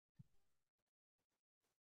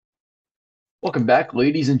Welcome back,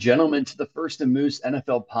 ladies and gentlemen, to the First and Moose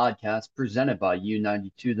NFL podcast presented by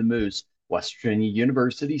U92 The Moose, West Virginia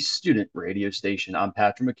University student radio station. I'm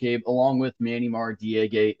Patrick McCabe, along with Manny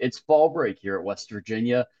Mardiege. It's fall break here at West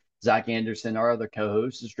Virginia. Zach Anderson, our other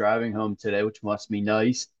co-host, is driving home today, which must be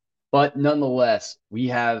nice. But nonetheless, we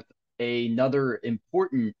have another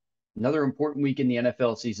important week in the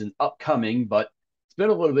NFL season upcoming. But it's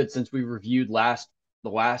been a little bit since we reviewed the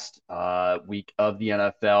last week of the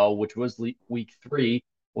NFL, which was week three.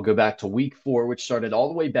 We'll go back to week four, which started all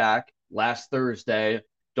the way back last Thursday.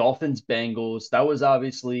 Dolphins Bengals. That was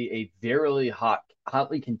obviously a very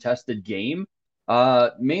hotly contested game,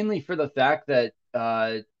 mainly for the fact that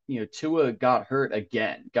Tua got hurt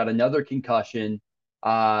again, got another concussion.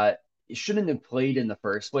 He shouldn't have played in the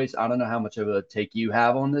first place. I don't know how much of a take you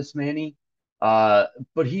have on this, Manny, but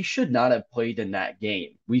he should not have played in that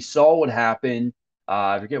game. We saw what happened.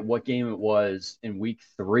 I forget what game it was in week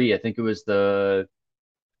three. I think it was trying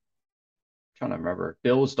to remember.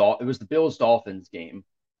 It was the Bills Dolphins game,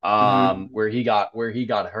 hmm where he got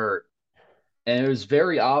hurt. And it was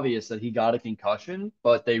very obvious that he got a concussion,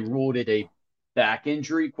 but they ruled it a back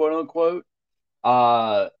injury, quote unquote.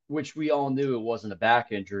 Which we all knew it wasn't a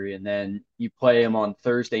back injury. And then you play him on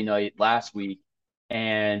Thursday night last week,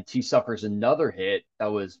 and he suffers another hit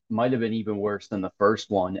that was might have been even worse than the first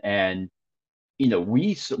one. And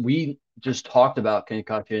we just talked about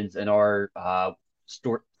concussions in our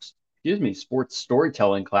sports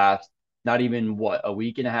storytelling class. Not even what a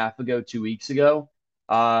week and a half ago, 2 weeks ago.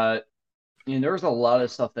 Uh, there was a lot of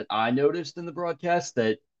stuff that I noticed in the broadcast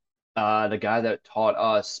that the guy that taught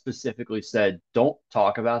us specifically said, "Don't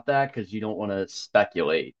talk about that because you don't want to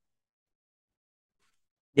speculate."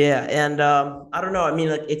 Yeah, and I don't know. I mean,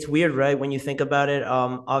 like it's weird, right? When you think about it.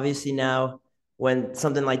 Obviously now when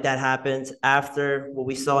something like that happens after what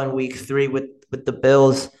we saw in week three with the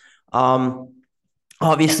Bills, um,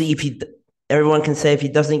 obviously everyone can say if he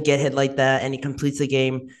doesn't get hit like that and he completes the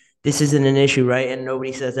game, this isn't an issue, right? And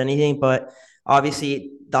nobody says anything. But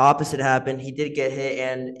obviously the opposite happened. He did get hit,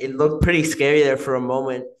 and it looked pretty scary there for a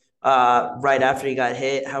moment. Right after he got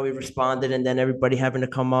hit, how he responded, and then everybody having to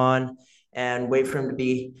come on and wait for him to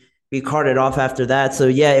be carted off after that. So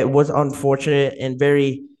yeah, it was unfortunate and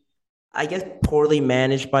very, I guess, poorly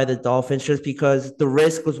managed by the Dolphins, just because the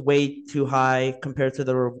risk was way too high compared to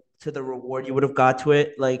the reward you would have got to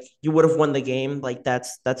it. Like you would have won the game, like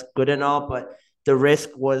that's good and all, but the risk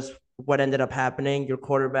was what ended up happening. Your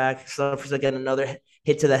quarterback suffers again another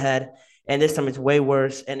hit to the head, and this time it's way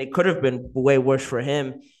worse, and it could have been way worse for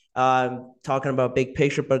him. Talking about big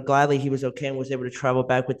picture, but gladly he was okay and was able to travel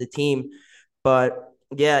back with the team. But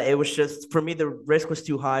yeah, it was just for me the risk was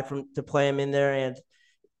too high to play him in there, and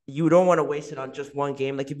you don't want to waste it on just one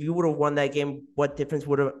game. Like if you would have won that game, what difference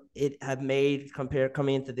would it have made compared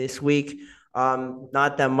coming into this week?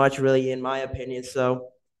 Not that much, really, in my opinion. So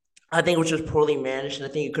I think it was just poorly managed, and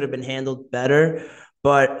I think it could have been handled better.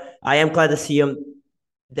 But I am glad to see him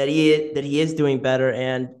that he is doing better,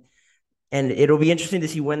 and it'll be interesting to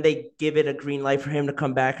see when they give it a green light for him to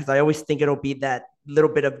come back, because I always think it'll be that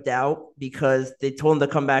little bit of doubt because they told him to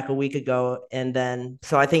come back a week ago. And then,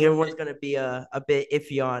 so I think everyone's going to be a bit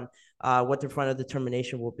iffy on what their final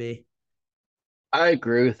determination will be. I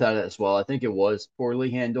agree with that as well. I think it was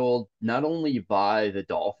poorly handled, not only by the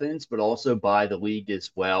Dolphins, but also by the league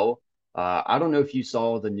as well. I don't know if you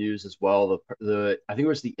saw the news as well. The I think it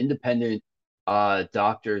was the independent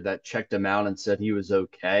doctor that checked him out and said he was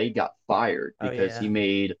okay, got fired Oh, because he yeah.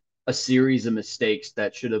 made a series of mistakes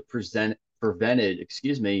that should have prevented,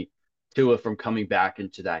 Tua from coming back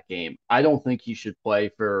into that game. I don't think he should play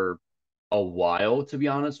for a while, to be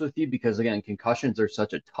honest with you, because again, concussions are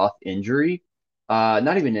such a tough injury.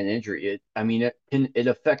 Not even an injury. It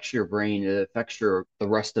affects your brain. It affects the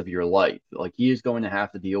rest of your life. Like he is going to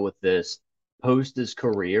have to deal with this post his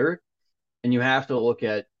career, and you have to look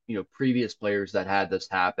at previous players that had this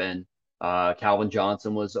happen. Calvin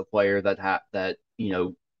Johnson was a player that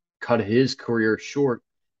cut his career short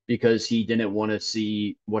because he didn't want to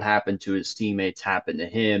see what happened to his teammates happen to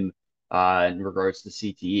him in regards to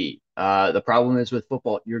CTE. The problem is with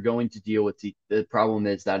football, you're going to deal with the problem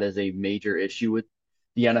is that is a major issue with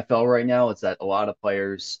the NFL right now. It's that a lot of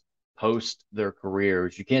players post their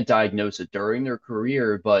careers. You can't diagnose it during their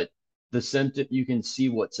career, but the symptom you can see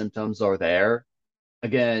what symptoms are there.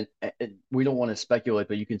 Again, we don't want to speculate,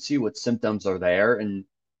 but you can see what symptoms are there. And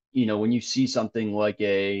when you see something like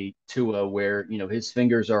a Tua where his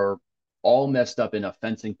fingers are all messed up in a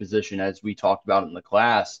fencing position, as we talked about in the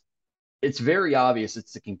class, it's very obvious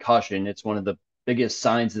it's a concussion. It's one of the biggest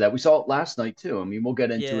signs of that. We saw it last night too. I mean, we'll get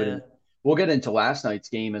into it Yeah. we'll get into last night's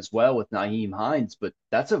game as well with Naheem Hines, but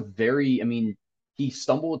that's a very, I mean, he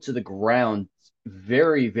stumbled to the ground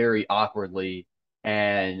very, very awkwardly.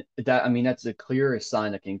 And that, I mean, that's the clearest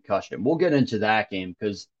sign of concussion. We'll get into that game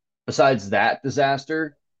because besides that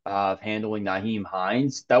disaster of handling Naheem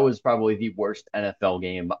Hines, that was probably the worst NFL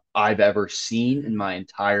game I've ever seen in my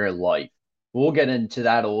entire life. We'll get into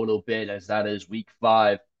that a little bit as that is week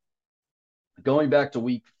 5. Going back to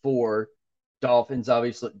week 4, Dolphins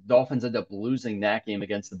end up losing that game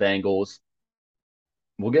against the Bengals.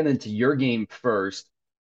 We'll get into your game first.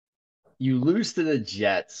 You lose to the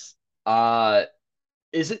Jets. Uh,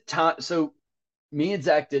 is it time? So me and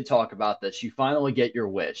Zach did talk about this. You finally get your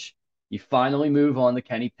wish. You finally move on to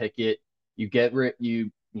Kenny Pickett. You get rid.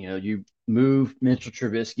 You move Mitchell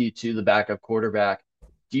Trubisky to the backup quarterback.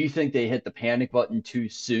 Do you think they hit the panic button too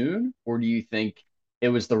soon, or do you think it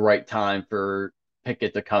was the right time for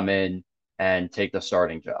Pickett to come in and take the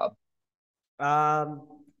starting job? Um,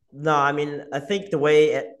 no, I mean, I think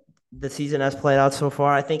the season has played out so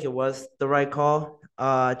far, I think it was the right call.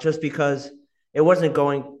 Just because it wasn't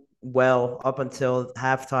going well up until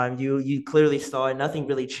halftime. You clearly saw it. Nothing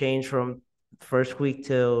really changed from first week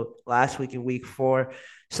to last week in week 4.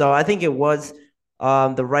 So I think it was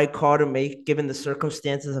the right call to make given the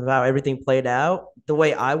circumstances of how everything played out. The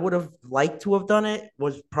way I would have liked to have done it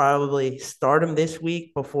was probably start him this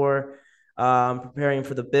week before preparing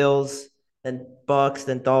for the Bills, then Bucks,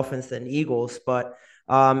 then Dolphins, then Eagles. But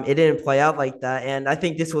it didn't play out like that, and I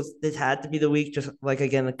think this had to be the week, just like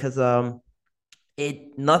again because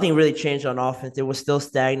it nothing really changed on offense. It was still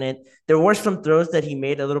stagnant. There were some throws that he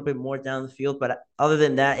made a little bit more down the field, but other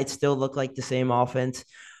than that, it still looked like the same offense.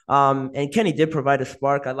 And Kenny did provide a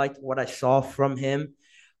spark. I liked what I saw from him.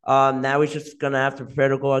 Now he's just gonna have to prepare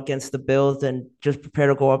to go against the Bills and just prepare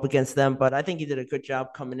to go up against them. But I think he did a good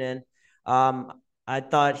job coming in. I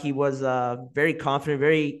thought he was very confident.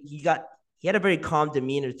 He had a very calm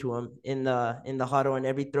demeanor to him in the huddle, and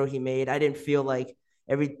every throw he made, I didn't feel like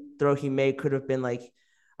every throw he made could have been like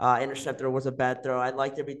intercepted or was a bad throw. I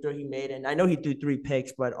liked every throw he made, and I know he threw 3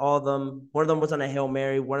 picks, but one of them was on a Hail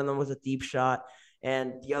Mary, one of them was a deep shot,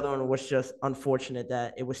 and the other one was just unfortunate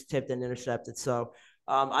that it was tipped and intercepted. So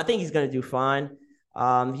I think he's going to do fine.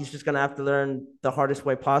 He's just going to have to learn the hardest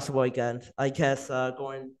way possible again, I guess,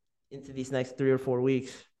 going into these next 3 or 4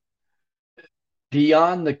 weeks.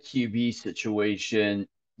 Beyond the QB situation,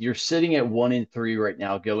 you're sitting at 1-3 right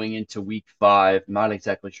now, going into week 5. I'm not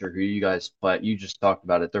exactly sure who you guys play. You just talked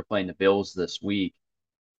about it. They're playing the Bills this week.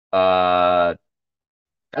 Uh,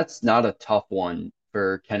 that's not a tough one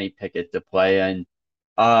for Kenny Pickett to play. And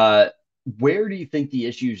uh, where do you think the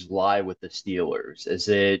issues lie with the Steelers? Is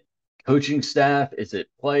it coaching staff? Is it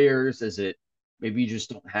players? Is it maybe you just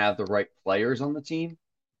don't have the right players on the team?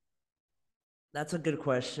 That's a good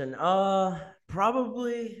question.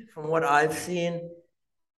 Probably from what I've seen,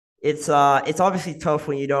 it's obviously tough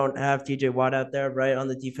when you don't have TJ Watt out there, right, on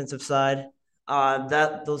the defensive side.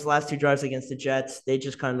 That those last 2 drives against the Jets, they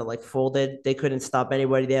just kind of like folded. They couldn't stop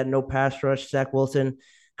anybody. They had no pass rush. Zach Wilson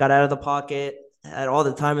got out of the pocket, had all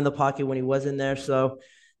the time in the pocket when he was in there. So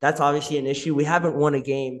that's obviously an issue. We haven't won a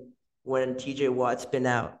game when TJ Watt's been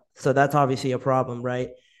out. So that's obviously a problem,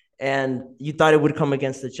 right? And you thought it would come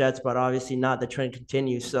against the Jets, but obviously not. The trend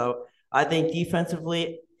continues. So I think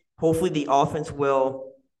defensively, hopefully the offense will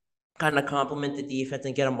kind of complement the defense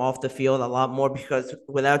and get them off the field a lot more because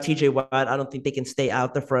without TJ Watt, I don't think they can stay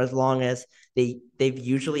out there for as long as they've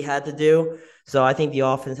usually had to do. So I think the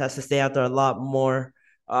offense has to stay out there a lot more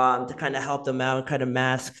to kind of help them out and kind of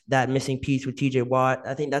mask that missing piece with TJ Watt.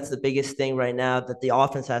 I think that's the biggest thing right now that the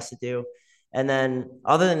offense has to do. And then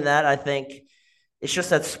other than that, I think it's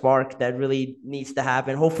just that spark that really needs to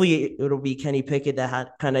happen. Hopefully, it'll be Kenny Pickett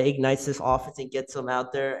that kind of ignites this offense and gets them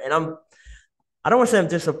out there. And I don't want to say I'm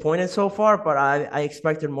disappointed so far, but I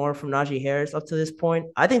expected more from Najee Harris up to this point.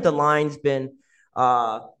 I think the line's been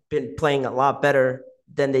playing a lot better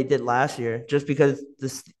than they did last year, just because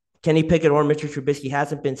this Kenny Pickett or Mitchell Trubisky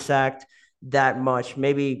hasn't been sacked that much.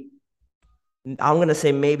 Maybe I'm gonna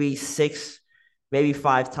say maybe 6, maybe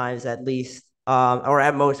 5 times at least, or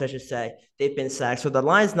at most I should say they've been sacked. So the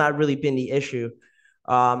line's not really been the issue.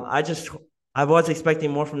 I just I was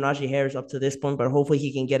expecting more from Najee Harris up to this point, but hopefully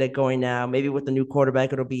he can get it going now. Maybe with the new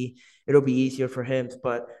quarterback, it'll be easier for him.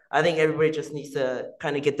 But I think everybody just needs to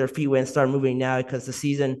kind of get their feet wet and start moving now because the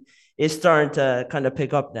season is starting to kind of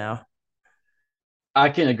pick up now. I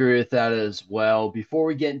can agree with that as well. Before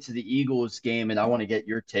we get into the Eagles game, and I want to get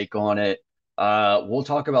your take on it, we'll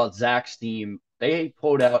talk about Zach's team. They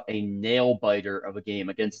pulled out a nail biter of a game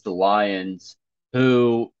against the Lions,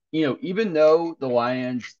 who even though the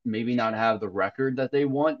Lions maybe not have the record that they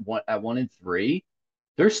want at 1-3,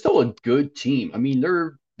 they're still a good team. I mean,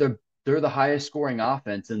 they're the highest scoring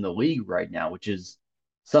offense in the league right now, which is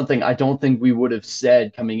something I don't think we would have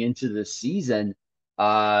said coming into this season.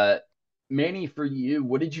 Uh, Manny, for you,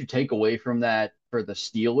 what did you take away from that for the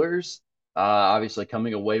Steelers? Obviously,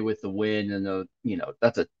 coming away with the win, and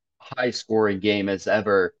that's a high scoring game as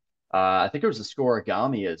ever. I think it was a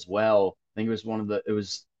scoregami as well. I think it was it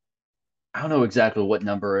was I don't know exactly what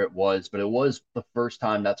number it was, but it was the first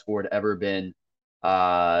time that score had ever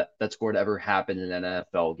happened in an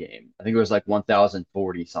NFL game. I think it was like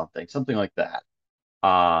 1040 something like that.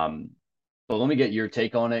 Um, but let me get your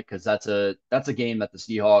take on it because that's a game that the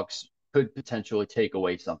Seahawks could potentially take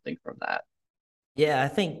away something from that. Yeah, I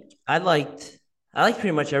think I liked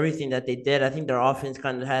pretty much everything that they did. I think their offense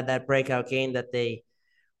kind of had that breakout game that they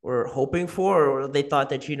were hoping for, or they thought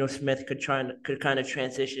that Geno Smith could kind of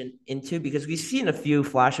transition into, because we've seen a few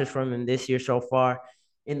flashes from him this year so far.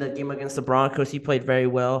 In the game against the Broncos, he played very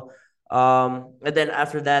well. And then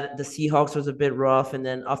after that, the Seahawks was a bit rough, and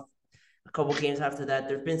then a couple games after that,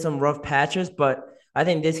 there's been some rough patches, but I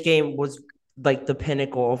think this game was like the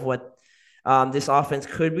pinnacle of what this offense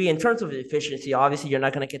could be in terms of efficiency. Obviously, you're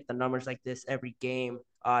not going to get the numbers like this every game.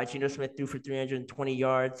 Geno Smith threw for 320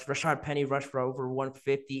 yards. Rashad Penny rushed for over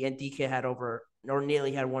 150, and DK had over or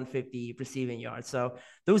nearly had 150 receiving yards. So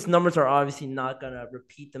those numbers are obviously not going to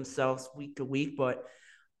repeat themselves week to week, but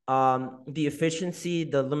the efficiency,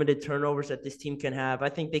 the limited turnovers that this team can have, I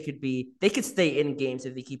think they could stay in games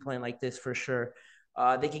if they keep playing like this for sure.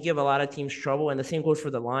 They could give a lot of teams trouble, and the same goes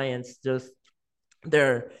for the Lions. Just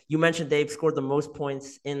you mentioned they've scored the most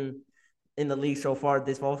points in the league so far.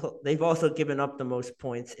 They've also given up the most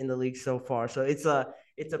points in the league so far. So it's a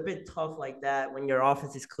bit tough like that when your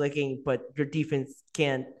offense is clicking, but your defense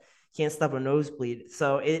can't stop a nosebleed.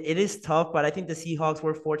 So it is tough, but I think the Seahawks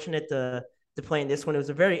were fortunate to play in this one. It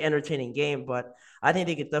was a very entertaining game, but I think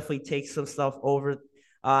they could definitely take some stuff over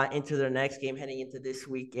into their next game heading into this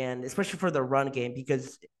weekend, especially for the run game,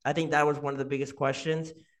 because I think that was one of the biggest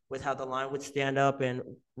questions with how the line would stand up and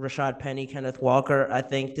Rashad Penny, Kenneth Walker. I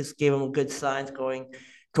think this gave them good signs going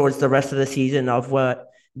towards the rest of the season of what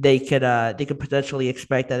they could potentially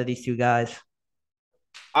expect out of these two guys.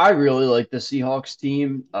 I really like the Seahawks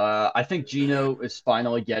team. I think Geno is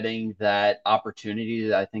finally getting that opportunity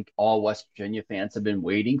that I think all West Virginia fans have been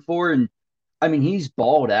waiting for. And I mean, he's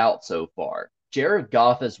balled out so far. Jared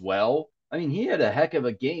Goff as well. I mean, he had a heck of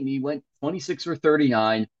a game. He went 26 for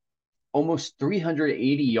 39, almost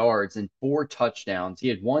 380 yards and four touchdowns. He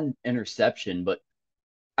had one interception, but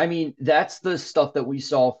I mean, that's the stuff that we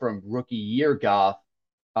saw from rookie year Goff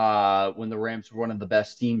when the Rams were one of the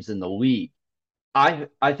best teams in the league. I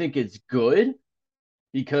think it's good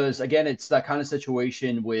because again, it's that kind of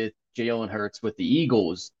situation with Jalen Hurts with the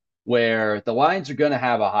Eagles where the Lions are going to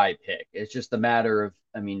have a high pick. It's just a matter of,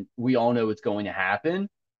 I mean, we all know it's going to happen.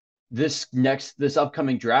 This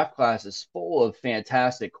upcoming draft class is full of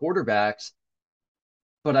fantastic quarterbacks,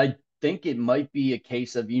 but I think it might be a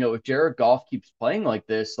case of, if Jared Goff keeps playing like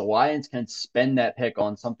this, the Lions can spend that pick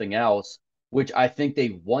on something else, which I think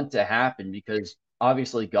they want to happen because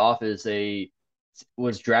obviously Goff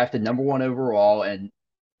was drafted number one overall and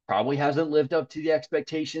probably hasn't lived up to the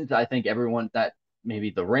expectations. I think everyone that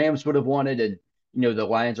maybe the Rams would have wanted, and the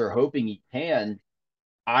Lions are hoping he can.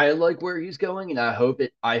 I like where he's going, and I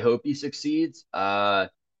hope he succeeds. I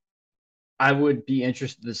would be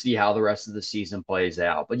interested to see how the rest of the season plays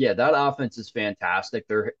out. But yeah, that offense is fantastic.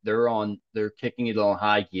 They're kicking it on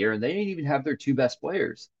high gear, and they didn't even have their two best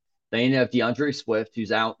players. They didn't have DeAndre Swift,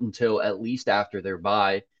 who's out until at least after their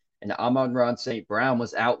bye, and Amon-Ra St. Brown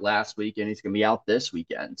was out last week, and he's going to be out this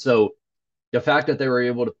weekend. So the fact that they were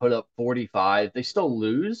able to put up 45, they still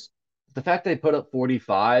lose. The fact they put up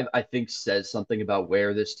 45, I think, says something about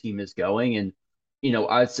where this team is going. And,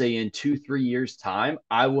 I'd say in 2, 3 years' time,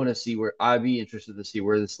 I'd be interested to see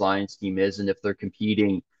where this Lions team is and if they're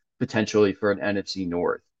competing potentially for an NFC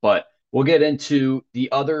North. But we'll get into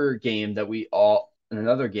the other game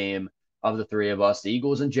another game of the three of us, the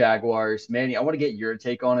Eagles and Jaguars. Manny, I want to get your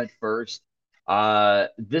take on it first.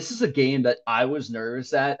 This is a game that I was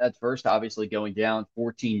nervous at first, obviously going down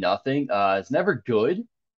 14-0. It's never good,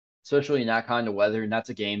 especially in that kind of weather. And that's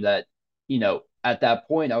a game that, at that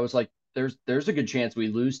point I was like, there's a good chance we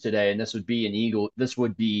lose today. And this would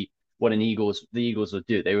be what the Eagles would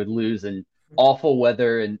do. They would lose in awful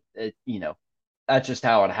weather. And that's just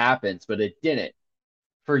how it happens, but it didn't.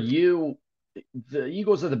 For you, the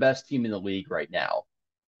Eagles are the best team in the league right now.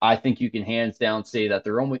 I think you can hands down say that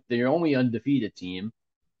they're only undefeated team.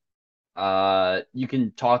 You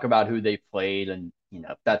can talk about who they played and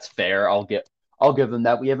that's fair. I'll give them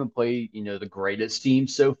that. We haven't played, the greatest team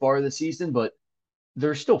so far this season, but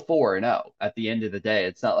they're still 4-0 at the end of the day.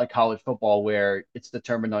 It's not like college football where it's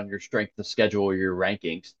determined on your strength of schedule or your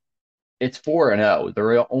rankings. It's 4-0.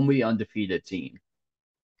 They're the only undefeated team.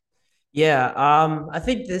 Yeah, I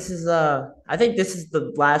think this is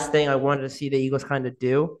the last thing I wanted to see the Eagles kind of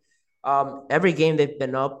do. Every game they've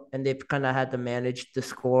been up and they've kind of had to manage the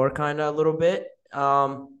score kind of a little bit.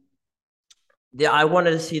 Yeah, I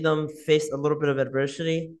wanted to see them face a little bit of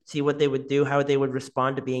adversity, see what they would do, how they would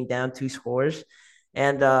respond to being down two scores,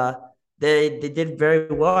 and they did very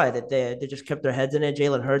well. That they just kept their heads in it.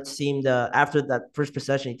 Jalen Hurts seemed after that first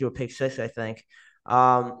possession, he threw a pick six, I think.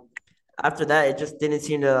 Um, After that, it just didn't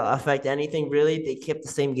seem to affect anything really. They kept the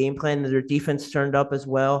same game plan. Their defense turned up as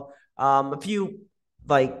well. A few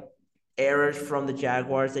like errors from the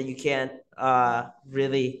Jaguars that you can't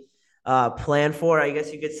really plan for. I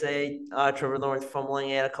guess you could say Trevor Lawrence fumbling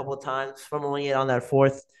it a couple of times, fumbling it on that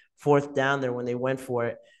fourth down there when they went for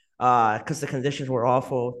it because the conditions were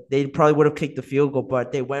awful. They probably would have kicked the field goal,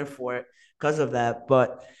 but they went for it because of that.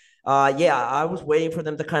 But yeah, I was waiting for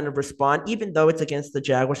them to kind of respond, even though it's against the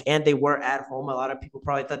Jaguars and they were at home. A lot of people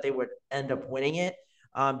probably thought they would end up winning it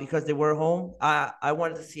because they were home. I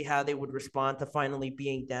wanted to see how they would respond to finally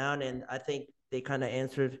being down, and I think they kind of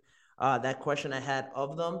answered that question I had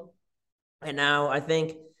of them. And now I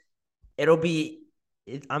think it'll be.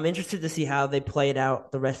 I'm interested to see how they play it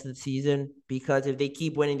out the rest of the season because if they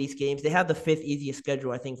keep winning these games, they have the fifth easiest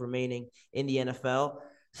schedule I think remaining in the NFL.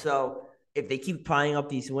 So if they keep piling up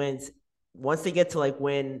these wins, once they get to like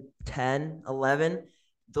win 10, 11,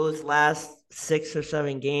 those last 6 or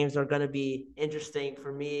 7 games are going to be interesting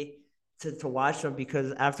for me to watch them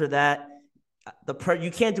because after that,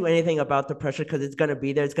 you can't do anything about the pressure because it's going to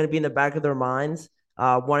be there. It's going to be in the back of their minds,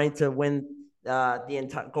 wanting to win the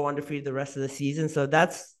entire go undefeated the rest of the season. So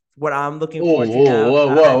that's what I'm looking Oh, forward to whoa, now. whoa,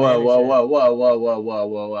 How they whoa, whoa, manage whoa, it. whoa, whoa, whoa, whoa, whoa,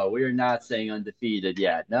 whoa, whoa. We're not saying undefeated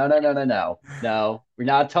yet. No, no, no, no, no. No, we're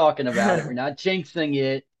not talking about it. We're not jinxing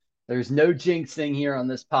it. There's no jinxing here on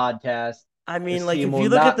this podcast. I mean, This like team if will you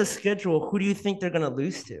look at not. the schedule, who do you think they're gonna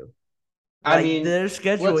lose to? I Like mean, their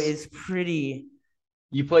schedule let's. is pretty.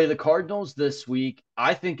 You play the Cardinals this week.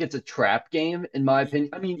 I think it's a trap game, in my opinion.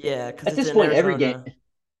 I mean, Yeah, because at it's this in point, every game, Arizona.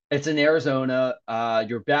 it's in Arizona.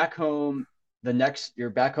 You're back home you're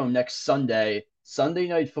back home next Sunday. Sunday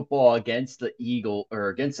night football against the Eagle or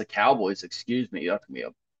against the Cowboys, excuse me. That's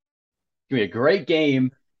gonna be a great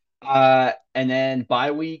game. And then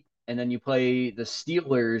bye week, and then you play the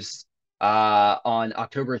Steelers on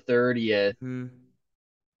October 30th. Hmm.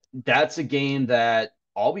 That's a game that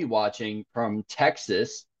I'll be watching from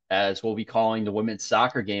Texas, as we'll be calling the women's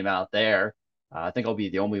soccer game out there. I think I'll be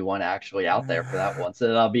the only one actually out there for that one, so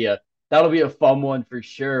that'll be a fun one for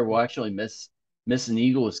sure. We'll actually miss an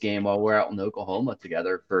Eagles game while we're out in Oklahoma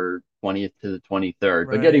together for 20th to the 23rd.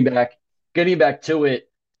 But Right. getting back to it,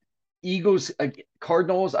 Eagles,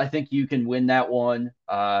 Cardinals. I think you can win that one.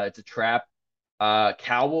 It's a trap.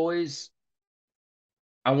 Cowboys.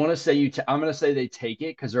 I'm going to say they take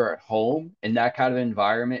it because they're at home, and that kind of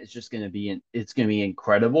environment is just going to it's going to be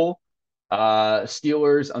incredible.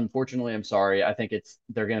 Steelers, unfortunately, I'm sorry. I think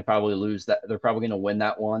they're going to probably lose that. They're probably going to win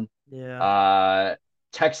that one. Yeah. Uh,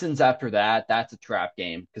 Texans after that, that's a trap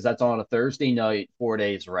game because that's on a Thursday night, 4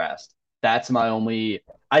 days rest. That's my only.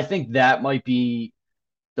 I think that might be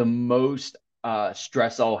the most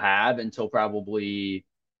stress I'll have until probably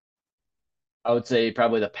I would say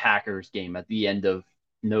probably the Packers game at the end of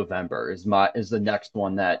November is the next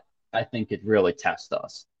one that I think could really test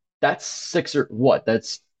us. That's six or what?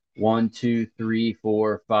 That's one, two, three,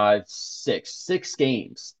 four, five, six. 6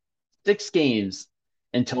 games. 6 games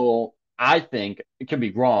until I think it could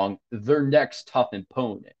be wrong, their next tough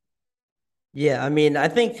opponent. Yeah.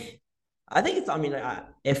 I think it's. I mean,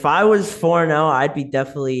 if I was 4-0, I'd be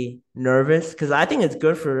definitely nervous because I think it's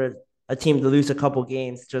good for a team to lose a couple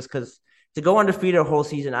games just because to go undefeated a whole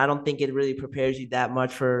season, I don't think it really prepares you that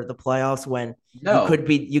much for the playoffs when No,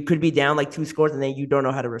 you could be down like two scores and then you don't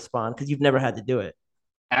know how to respond because you've never had to do it.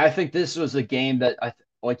 I think this was a game that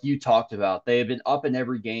like you talked about. They have been up in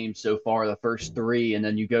every game so far, the first three, and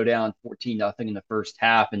then you go down 14-0 in the first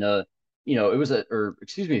half, and it was or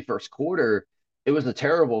excuse me, first quarter. It was a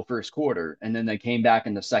terrible first quarter, and then they came back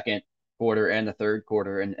in the second quarter and the third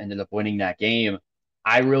quarter and ended up winning that game.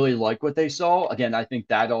 I really like what they saw. Again, I think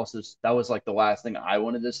that was like the last thing I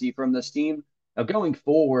wanted to see from this team. Now going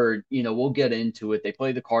forward, we'll get into it. They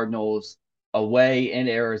play the Cardinals away in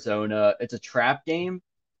Arizona. It's a trap game.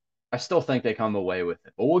 I still think they come away with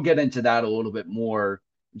it, but we'll get into that a little bit more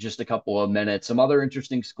in just a couple of minutes. Some other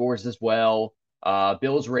interesting scores as well.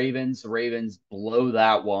 Bills Ravens. The Ravens blow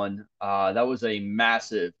that one. That was a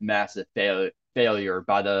massive, massive failure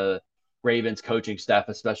by the Ravens coaching staff,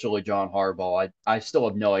 especially John Harbaugh. I still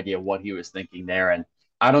have no idea what he was thinking there. And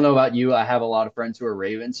I don't know about you. I have a lot of friends who are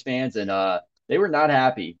Ravens fans, and they were not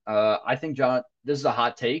happy. I think this is a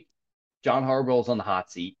hot take. John Harbaugh's on the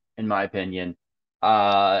hot seat, in my opinion.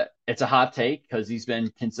 It's a hot take because he's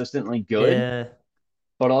been consistently good, Yeah.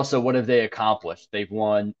 but also what have they accomplished? They've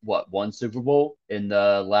won what, one Super Bowl in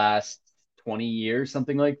the last 20 years,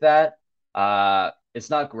 something like that. It's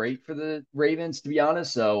not great for the Ravens, to be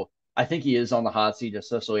honest. So I think he is on the hot seat,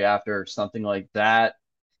 especially after something like that.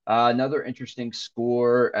 Another interesting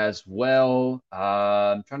score as well.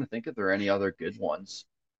 I'm trying to think if there are any other good ones.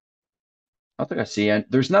 I don't think I see any.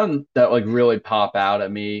 There's none that like really pop out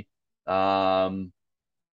at me. Um,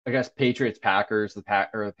 I guess Patriots, Packers,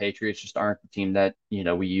 the Patriots just aren't the team that,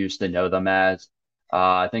 we used to know them as.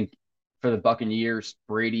 I think for the Buccaneers,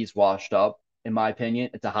 Brady's washed up, in my opinion.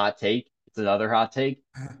 It's a hot take. It's another hot take,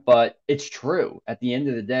 but it's true. At the end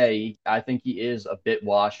of the day, I think he is a bit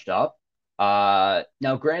washed up.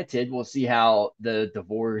 Now, granted, we'll see how the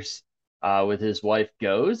divorce with his wife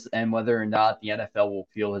goes and whether or not the NFL will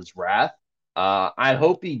feel his wrath. I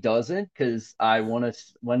hope he doesn't because I want to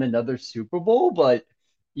win another Super Bowl, but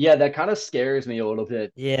yeah, that kind of scares me a little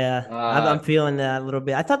bit. Yeah. I'm feeling that a little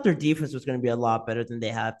bit. I thought their defense was going to be a lot better than they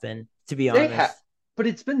have been, to be they have, honest. but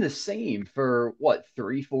it's been the same for what,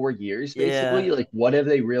 3, 4 years basically. Yeah. Like, what have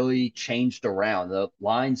they really changed around? The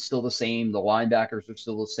line's still the same, the linebackers are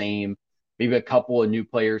still the same, maybe a couple of new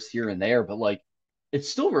players here and there, but like, it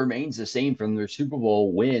still remains the same from their Super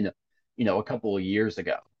Bowl win, a couple of years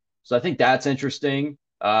ago. So I think that's interesting.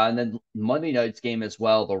 And then Monday night's game as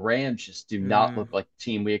well. The Rams just do not look Hmm. like the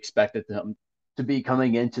team we expected them to be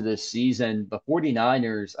coming into this season. The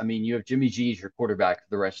 49ers, I mean, you have Jimmy G as your quarterback for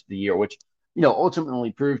the rest of the year, which,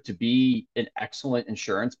 ultimately proved to be an excellent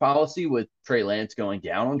insurance policy with Trey Lance going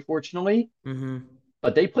down, unfortunately. Hmm.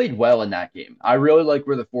 But they played well in that game. I really like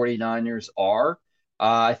where the 49ers are.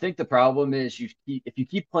 I think the problem is if you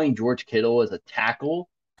keep playing George Kittle as a tackle,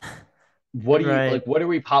 what do you Right. like? What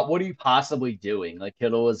are you possibly doing? Like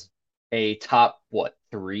Kittle is a top what,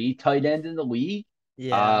 3 tight end in the league,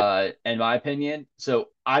 Yeah. in my opinion. So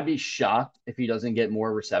I'd be shocked if he doesn't get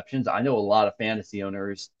more receptions. I know a lot of fantasy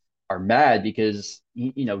owners are mad because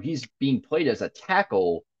he's being played as a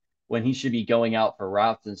tackle when he should be going out for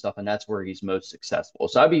routes and stuff, and that's where he's most successful.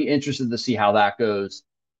 So I'd be interested to see how that goes,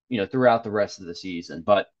 throughout the rest of the season.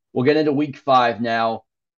 But we'll get into week 5 now.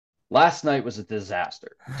 Last night was a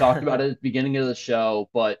disaster. We talked about it at the beginning of the show,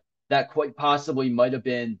 but that quite possibly might have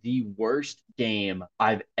been the worst game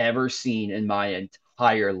I've ever seen in my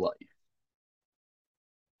entire life.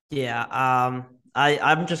 Yeah.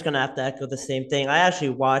 I'm just gonna have to echo the same thing. I actually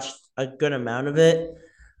watched a good amount of it.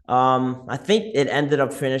 I think it ended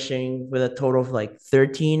up finishing with a total of like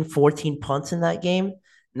 13, 14 punts in that game.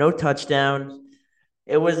 No touchdown.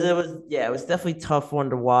 It was definitely a tough one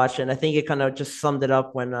to watch. And I think it kind of just summed it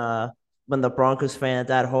up when the Broncos fans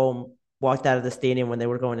at home walked out of the stadium when they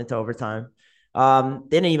were going into overtime. They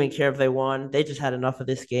didn't even care if they won. They just had enough of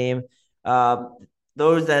this game. Um,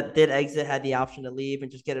 those that did exit had the option to leave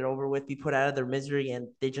and just get it over with, be put out of their misery, and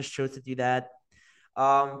they just chose to do that.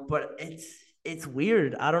 But it's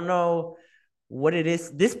weird. I don't know what it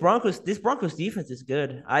is. This Broncos defense is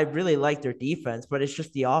good. I really like their defense, but it's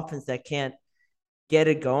just the offense that can't get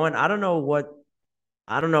it going. I don't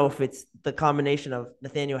know if it's the combination of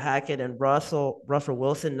Nathaniel Hackett and Russell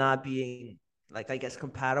Wilson not being like, I guess,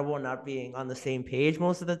 compatible, not being on the same page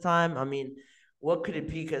most of the time. I mean, what could it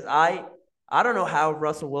be? Because I don't know how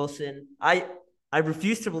Russell Wilson. I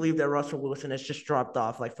refuse to believe that Russell Wilson has just dropped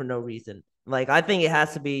off like for no reason. Like, I think it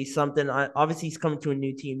has to be something. Obviously, he's coming to a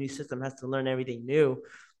new team, new system, has to learn everything new.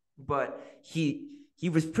 But he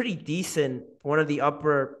was pretty decent, one of the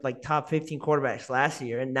upper like top 15 quarterbacks last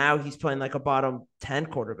year, and now he's playing like a bottom 10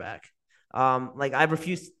 quarterback. Like, I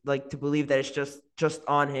refuse like to believe that it's just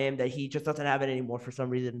on him, that he just doesn't have it anymore for some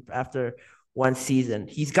reason after one season.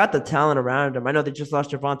 He's got the talent around him. I know they just lost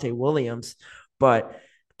Javonte Williams, but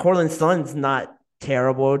Cortland Sutton's not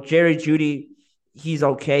terrible. Jerry Judy, he's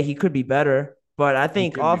okay. He could be better. But I He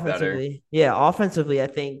think could be better. offensively, I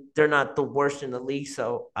think they're not the worst in the league.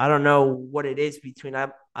 So I don't know what it is between.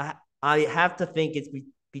 I have to think it's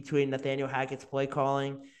between Nathaniel Hackett's play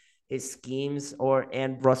calling, his schemes,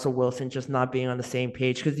 and Russell Wilson just not being on the same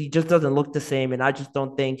page, because he just doesn't look the same, and I just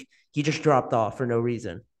don't think he just dropped off for no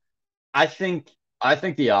reason. I think I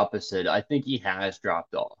think the opposite. I think he has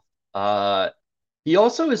dropped off. Uh, he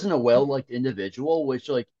also isn't a well-liked individual, which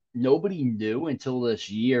like nobody knew until this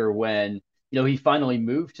year when he finally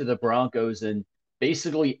moved to the Broncos and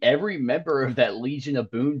basically every member of that Legion of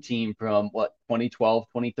Boom team from what 2012,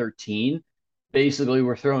 2013 basically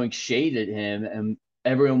were throwing shade at him, and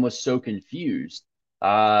everyone was so confused.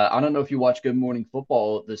 I don't know if you watched Good Morning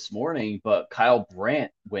Football this morning, but Kyle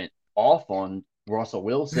Brandt went off on Russell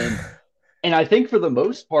Wilson. And I think for the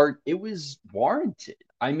most part, it was warranted.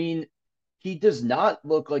 I mean, he does not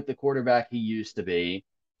look like the quarterback he used to be.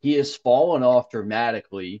 He has fallen off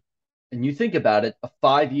dramatically. And you think about it, a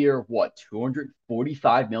 5 year, what,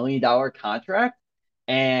 $245 million contract?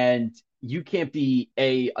 And you can't be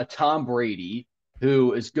a Tom Brady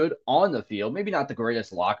who is good on the field, maybe not the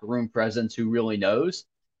greatest locker room presence, who really knows.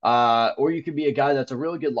 Or you could be a guy that's a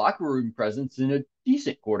really good locker room presence and a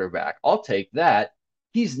decent quarterback. I'll take that.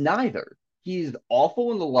 He's neither. He's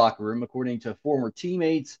awful in the locker room, according to former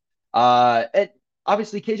teammates. And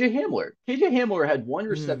obviously, KJ Hamler. KJ Hamler had one Mm,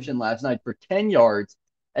 reception last night for 10 yards.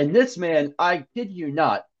 And this man, I kid you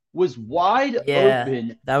not, was wide yeah,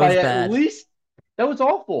 open that was by at bad. least, that was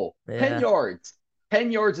awful. 10 Yeah. yards,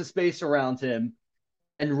 10 yards of space around him.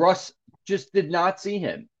 And Russ just did not see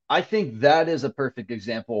him. I think that is a perfect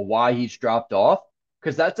example of why he's dropped off,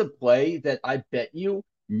 because that's a play that I bet you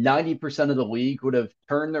 90% of the league would have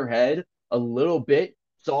turned their head a little bit,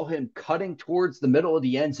 saw him cutting towards the middle of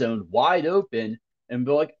the end zone wide open, and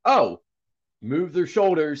be like, oh, move their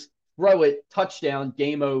shoulders, throw it, touchdown,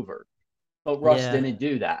 game over. But Russ Yeah. didn't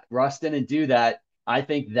do that. Russ didn't do that. I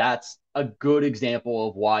think that's a good example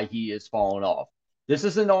of why he is falling off. This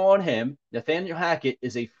isn't all on him. Nathaniel Hackett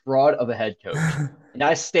is a fraud of a head coach. And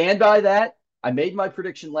I stand by that. I made my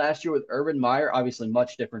prediction last year with Urban Meyer, obviously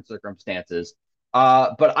much different circumstances.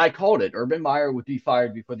 But I called it. Urban Meyer would be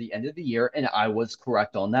fired before the end of the year, and I was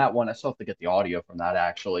correct on that one. I still have to get the audio from that,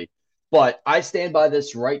 actually. But I stand by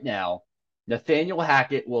this right now. Nathaniel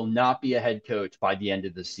Hackett will not be a head coach by the end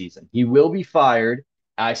of the season. He will be fired.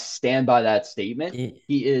 I stand by that statement. Y-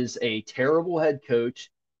 He is a terrible head coach.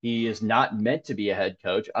 He is not meant to be a head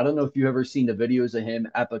coach. I don't know if you've ever seen the videos of him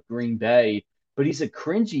up at Green Bay, but he's a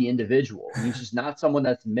cringy individual. He's just not someone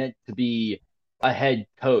that's meant to be a head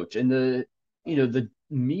coach. And the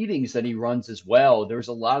meetings that he runs as well, there's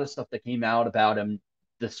a lot of stuff that came out about him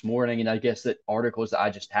this morning, and I guess that articles that I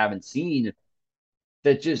just haven't seen,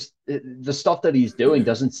 that just the stuff that he's doing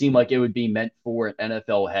doesn't seem like it would be meant for an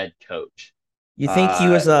NFL head coach. You think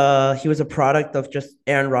Uh, he was a product of just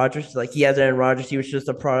Aaron Rodgers? Like he has Aaron Rodgers, he was just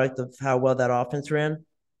a product of how well that offense ran.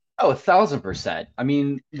 oh, 1,000%. I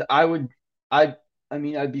mean, I, I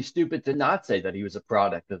mean, I'd be stupid to not say that he was a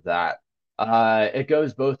product of that. It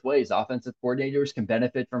goes both ways. Offensive coordinators can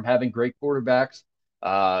benefit from having great quarterbacks.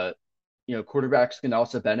 Uh, quarterbacks can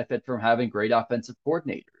also benefit from having great offensive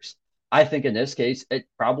coordinators. I think in this case, it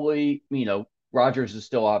probably, Rodgers is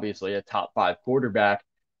still obviously a top five quarterback.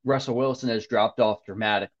 Russell Wilson has dropped off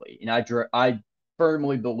dramatically. And I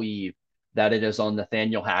firmly believe that it is on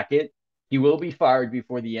Nathaniel Hackett. He will be fired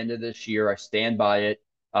before the end of this year. I stand by it.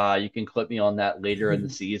 You can clip me on that later in the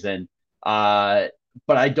season. Uh,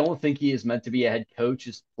 but I don't think he is meant to be a head coach.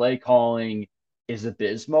 His play calling is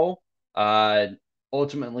abysmal. Uh,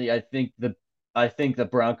 Ultimately, I think the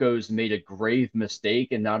Broncos made a grave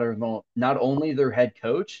mistake, and not only their head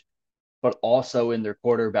coach, but also in their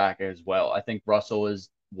quarterback as well. I think Russell is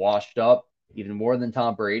washed up even more than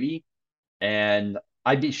Tom Brady, and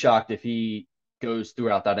I'd be shocked if he goes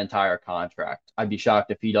throughout that entire contract. I'd be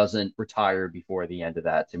shocked if he doesn't retire before the end of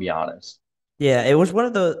that, to be honest. Yeah, it was one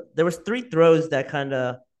of the there was three throws that kind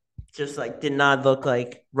of just like did not look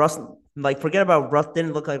like Russell. Like forget about Russ,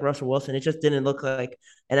 didn't look like Russell Wilson. It just didn't look like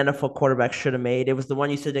an NFL quarterback should have made. It was the one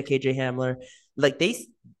you said to KJ Hamler. Like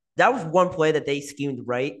that was one play that they schemed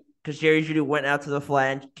right because Jerry Jeudy went out to the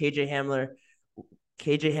flange. KJ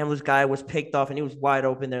Hamler's guy was picked off and he was wide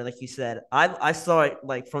open there, like you said. I saw it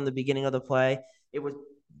like from the beginning of the play. It was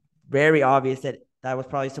very obvious that that was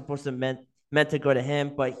probably supposed to meant to go to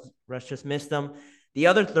him, but Russ just missed him. The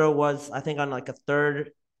other throw was, I think, on like a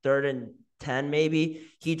third and 10, maybe.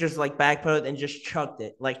 He just like backpedaled and just chucked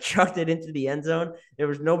it, like chucked it into the end zone. There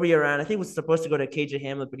was nobody around. I think it was supposed to go to KJ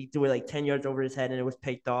Hamler, but he threw it like 10 yards over his head and it was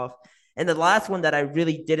picked off. And the last one that I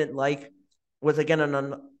really didn't like was again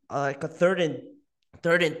on like a third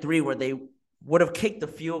and 3 where they would have kicked the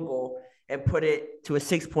field goal and put it to a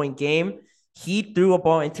 6 point game. He threw a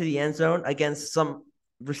ball into the end zone against some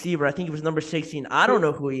receiver. I think it was number 16. I don't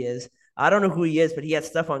know who he is. I don't know who he is, but he had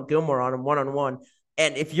Stephon Gilmore on him one-on-one.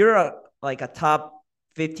 And if you're like a top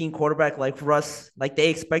 15 quarterback like Russ, like they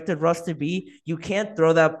expected Russ to be, you can't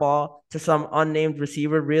throw that ball to some unnamed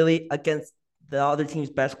receiver really against the other team's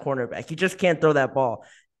best cornerback. You just can't throw that ball.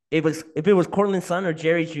 If it was Cortland Sutton or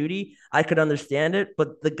Jerry Jeudy, I could understand it,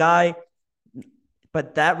 but the guy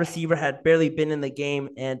but that receiver had barely been in the game,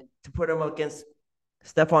 and to put him against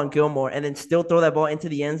Stephon Gilmore and then still throw that ball into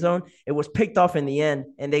the end zone, it was picked off in the end,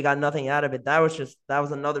 and they got nothing out of it. That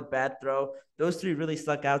was another bad throw. Those three really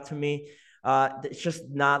stuck out to me. It's just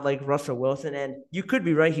not like Russell Wilson, and you could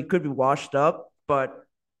be right; he could be washed up, but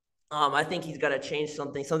I think he's got to change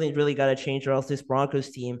something. Something's really got to change, or else this Broncos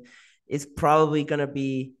team is probably going to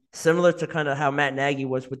be similar to kind of how Matt Nagy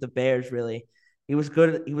was with the Bears. Really, he was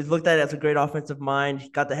good. He was looked at as a great offensive mind. He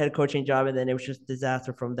got the head coaching job, and then it was just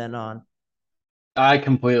disaster from then on. I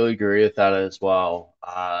completely agree with that as well.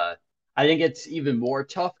 I think it's even more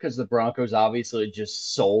tough because the Broncos obviously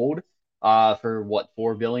just sold for what,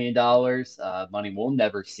 $4 billion, money we'll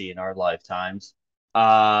never see in our lifetimes.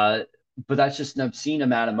 Uh, but that's just an obscene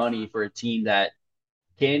amount of money for a team that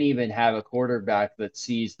can't even have a quarterback that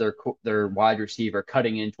sees their wide receiver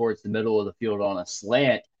cutting in towards the middle of the field on a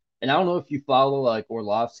slant. And I don't know if you follow like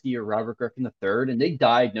Orlovsky or Robert Griffin III, and they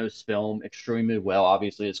diagnose film extremely well,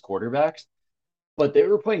 obviously as quarterbacks, but they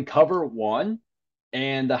were playing cover one,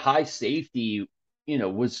 and the high safety,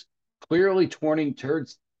 was clearly turning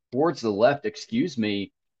towards the left, excuse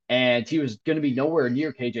me, and he was going to be nowhere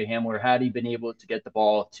near KJ Hamler had he been able to get the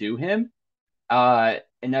ball to him.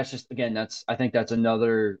 And that's just, again, I think that's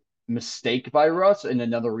another mistake by Russ, and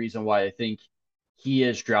another reason why I think he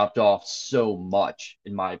has dropped off so much,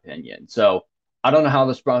 in my opinion. So I don't know how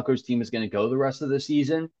this Broncos team is going to go the rest of the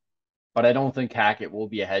season, but I don't think Hackett will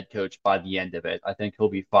be a head coach by the end of it. I think he'll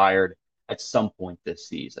be fired at some point this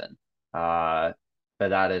season. Uh, but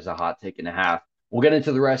that is a hot take and a half. We'll get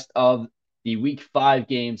into the rest of the week 5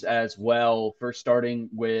 games as well. First, starting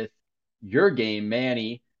with your game,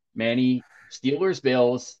 Manny. Manny, Steelers,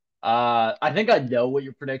 Bills. I think I know what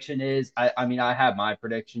your prediction is. I mean, I have my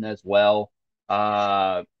prediction as well.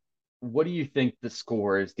 Uh, what do you think the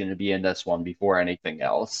score is going to be in this one before anything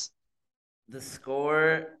else? The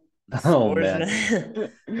score, the Oh scores, man.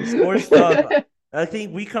 the score's tough. I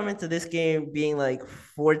think we come into this game being like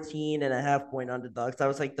 14 and a half point underdogs. That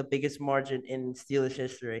was like the biggest margin in Steelers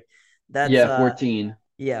history. That's Yeah, 14.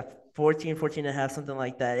 yeah, 14, 14 and a half, something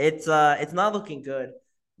like that. It's not looking good,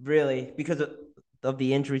 really, because of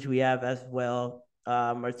the injuries we have as well.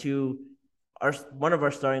 Our one of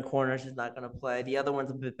our starting corners is not going to play. The other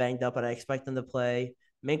one's a bit banged up, but I expect them to play.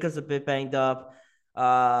 Minka's a bit banged up.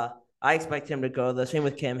 Uh, I expect him to go. The same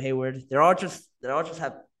with Cam Hayward. They're all just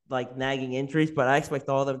have like nagging injuries, but I expect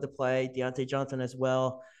all of them to play. Deontay Johnson as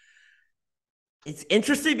well. It's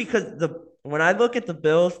interesting because the when I look at the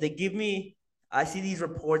Bills, I see these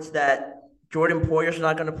reports that Jordan Poyer's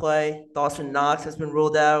not going to play. Dawson Knox has been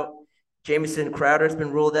ruled out. Jamison Crowder has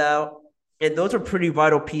been ruled out. And those are pretty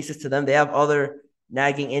vital pieces to them. They have other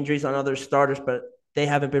nagging injuries on other starters, but they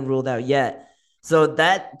haven't been ruled out yet. So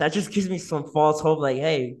that just gives me some false hope. Like,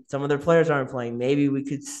 hey, some of their players aren't playing. Maybe we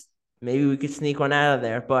could sneak one out of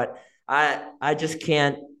there. But I just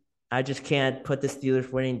can't put the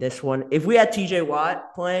Steelers winning this one. If we had TJ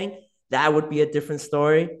Watt playing, that would be a different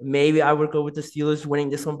story. Maybe I would go with the Steelers winning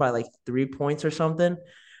this one by like 3 points or something.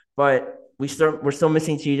 But we're still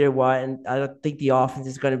missing TJ Watt, and I don't think the offense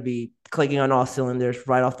is going to be clicking on all cylinders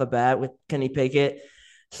right off the bat with Kenny Pickett.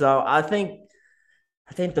 So I think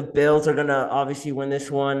the Bills are gonna obviously win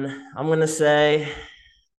this one. I'm gonna say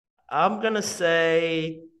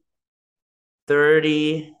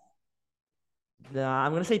 30. Nah,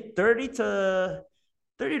 I'm gonna say 30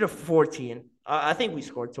 to 14. I think we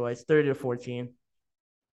scored twice, 30 to 14.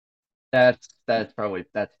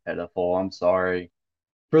 That's pitiful. I'm sorry.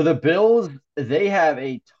 For the Bills, they have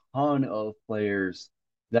a ton of players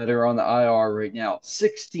that are on the IR right now.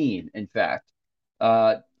 16, in fact.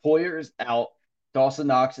 Poyer is out. Dawson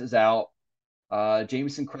Knox is out.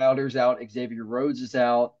 Jameson Crowder's out. Xavier Rhodes is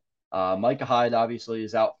out. Micah Hyde obviously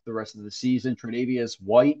is out for the rest of the season. Tre'Davious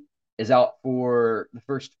White is out for the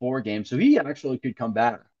first 4 games, so he actually could come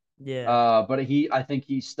back. Yeah. But I think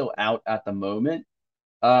he's still out at the moment.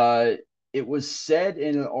 Uh, it was said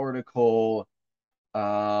in an article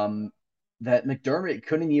um, that McDermott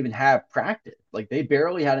couldn't even have practice. Like they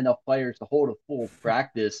barely had enough players to hold a full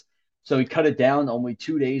practice, so he cut it down to only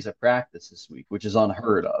 2 days of practice this week, which is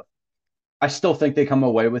unheard of. I still think they come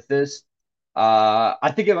away with this.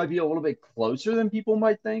 I think it might be a little bit closer than people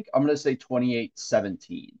might think. I'm going to say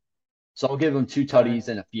 28-17. So I'll give them 2 Okay. tutties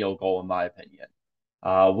and a field goal, in my opinion.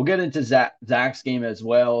 We'll get into Zach's game as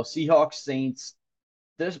well. Seahawks, Saints.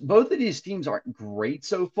 Both of these teams aren't great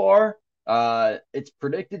so far. It's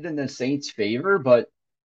predicted in the Saints' favor, but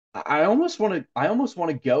I almost want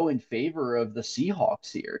to go in favor of the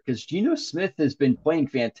Seahawks here because Geno Smith has been playing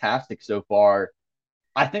fantastic so far.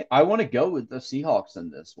 I think I want to go with the Seahawks in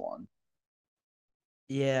this one.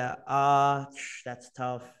 Yeah, that's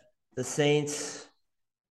tough. The Saints,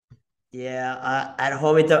 yeah, at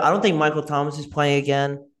home. I don't think Michael Thomas is playing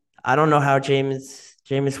again. I don't know how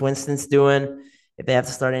Jameis Winston's doing if they have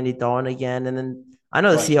to start Andy Dalton again. And then I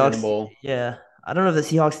know the Seahawks. Questionable. Yeah, I don't know if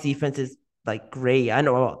the Seahawks defense is like great. I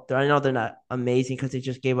know they're not amazing because they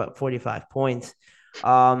just gave up 45 points.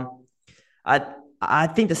 Um, I I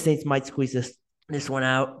think the Saints might squeeze this one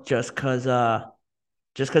out just because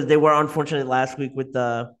they were unfortunate last week with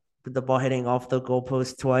the ball hitting off the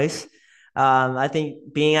goalpost twice. I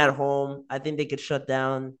think being at home, I think they could shut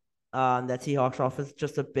down that Seahawks offense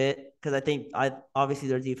just a bit because I obviously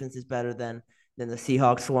their defense is better than the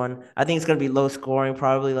Seahawks one. I think it's gonna be low scoring,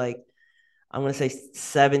 probably like I'm gonna say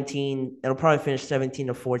 17. It'll probably finish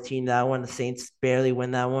 17-14. That one, the Saints barely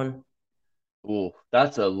win that one. Ooh,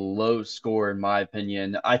 that's a low score in my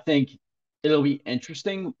opinion. I think it'll be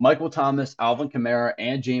interesting. Michael Thomas, Alvin Kamara,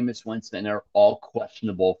 and Jameis Winston are all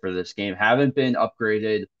questionable for this game. Haven't been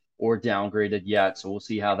upgraded or downgraded yet, so we'll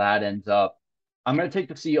see how that ends up. I'm going to take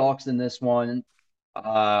the Seahawks in this one.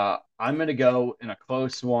 I'm going to go in a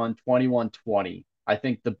close one, 21-20. I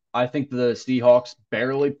think the Seahawks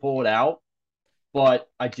barely pull it out, but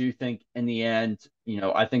I do think in the end,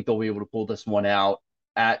 I think they'll be able to pull this one out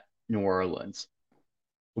at New Orleans.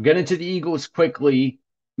 We'll get into the Eagles quickly.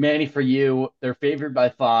 Manny, for you, they're favored by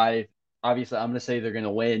 5. Obviously, I'm going to say they're going to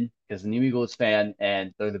win because I'm a New Eagles fan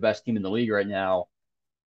and they're the best team in the league right now.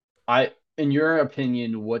 In your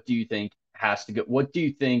opinion, what do you think has to go? What do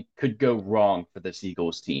you think could go wrong for this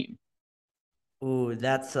Eagles team? Ooh,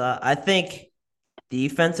 that's I think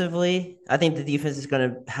defensively, I think the defense is going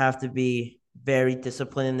to have to be very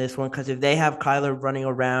disciplined in this one because if they have Kyler running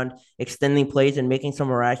around, extending plays and making some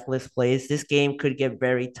miraculous plays, this game could get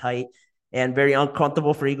very tight and very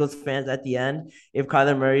uncomfortable for Eagles fans at the end. If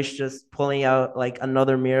Kyler Murray's just pulling out like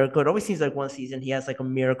another miracle, it always seems like one season he has like a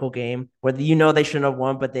miracle game where they shouldn't have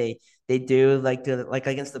won, but they do like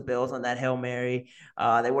against the Bills on that Hail Mary.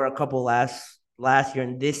 They were a couple last year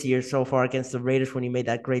and this year so far against the Raiders when he made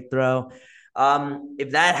that great throw.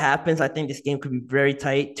 If that happens, I think this game could be very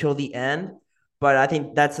tight till the end. But I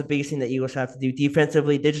think that's the biggest thing that Eagles have to do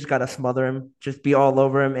defensively. They just got to smother him, just be all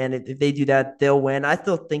over him, and if they do that, they'll win. I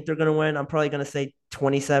still think they're going to win. I'm probably going to say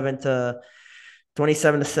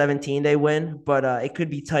 27-17 they win, but it could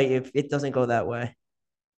be tight if it doesn't go that way.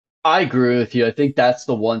 I agree with you. I think that's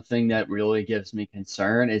the one thing that really gives me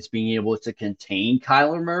concern is being able to contain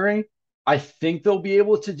Kyler Murray. I think they'll be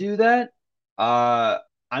able to do that. Uh,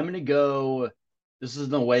 I'm going to go. This is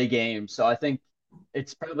an away game, so I think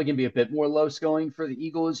it's probably going to be a bit more low scoring for the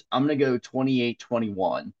Eagles. I'm going to go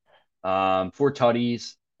 28-21. For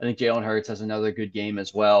tutties. I think Jalen Hurts has another good game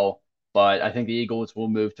as well, but I think the Eagles will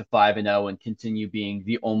move to 5-0 and continue being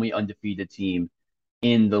the only undefeated team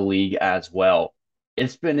in the league as well.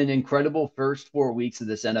 It's been an incredible first 4 weeks of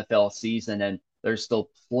this NFL season, and there's still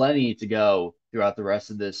plenty to go throughout the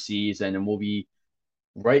rest of this season. And we'll be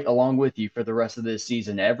right along with you for the rest of this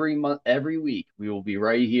season. Every month, every week, we will be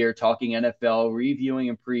right here talking NFL, reviewing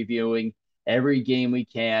and previewing every game we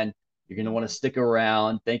can. You're going to want to stick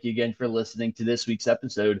around. Thank you again for listening to this week's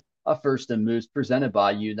episode of First and Moose, presented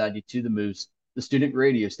by U92 The Moose, the student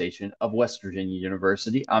radio station of West Virginia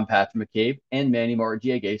University. I'm Patrick McCabe and Manny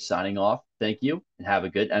Martiega signing off. Thank you and have a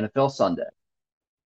good NFL Sunday.